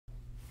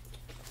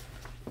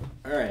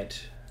All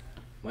right,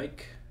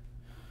 Mike.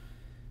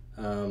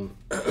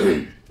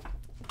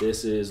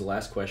 This is the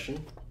last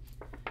question.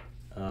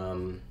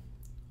 I'm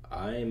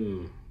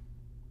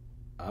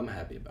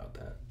happy about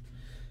that.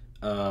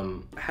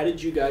 How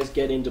did you guys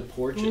get into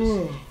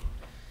porches?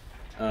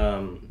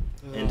 And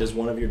does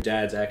one of your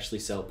dads actually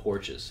sell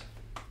porches?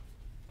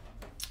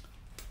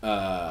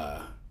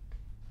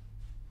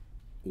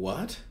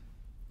 What?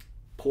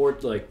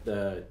 Port, like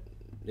the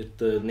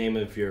name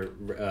of your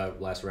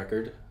last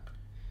record.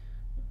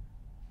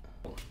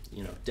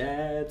 You know,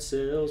 Dad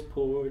sells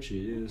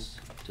porches.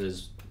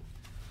 Does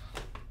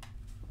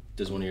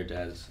one of your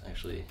dads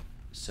actually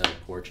sell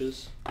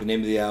porches? The name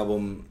of the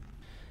album,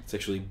 it's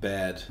actually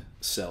Bad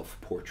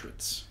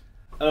Self-Portraits.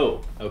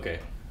 Oh, okay.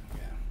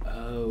 Yeah.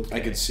 Okay. I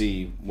could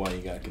see why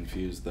you got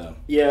confused, though.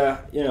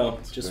 Yeah, you know,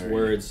 it's just very...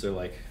 words. They're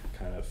like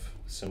kind of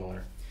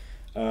similar.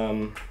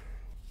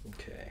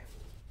 Okay.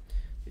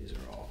 These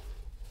are all.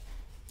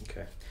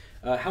 Okay.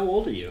 How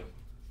old are you?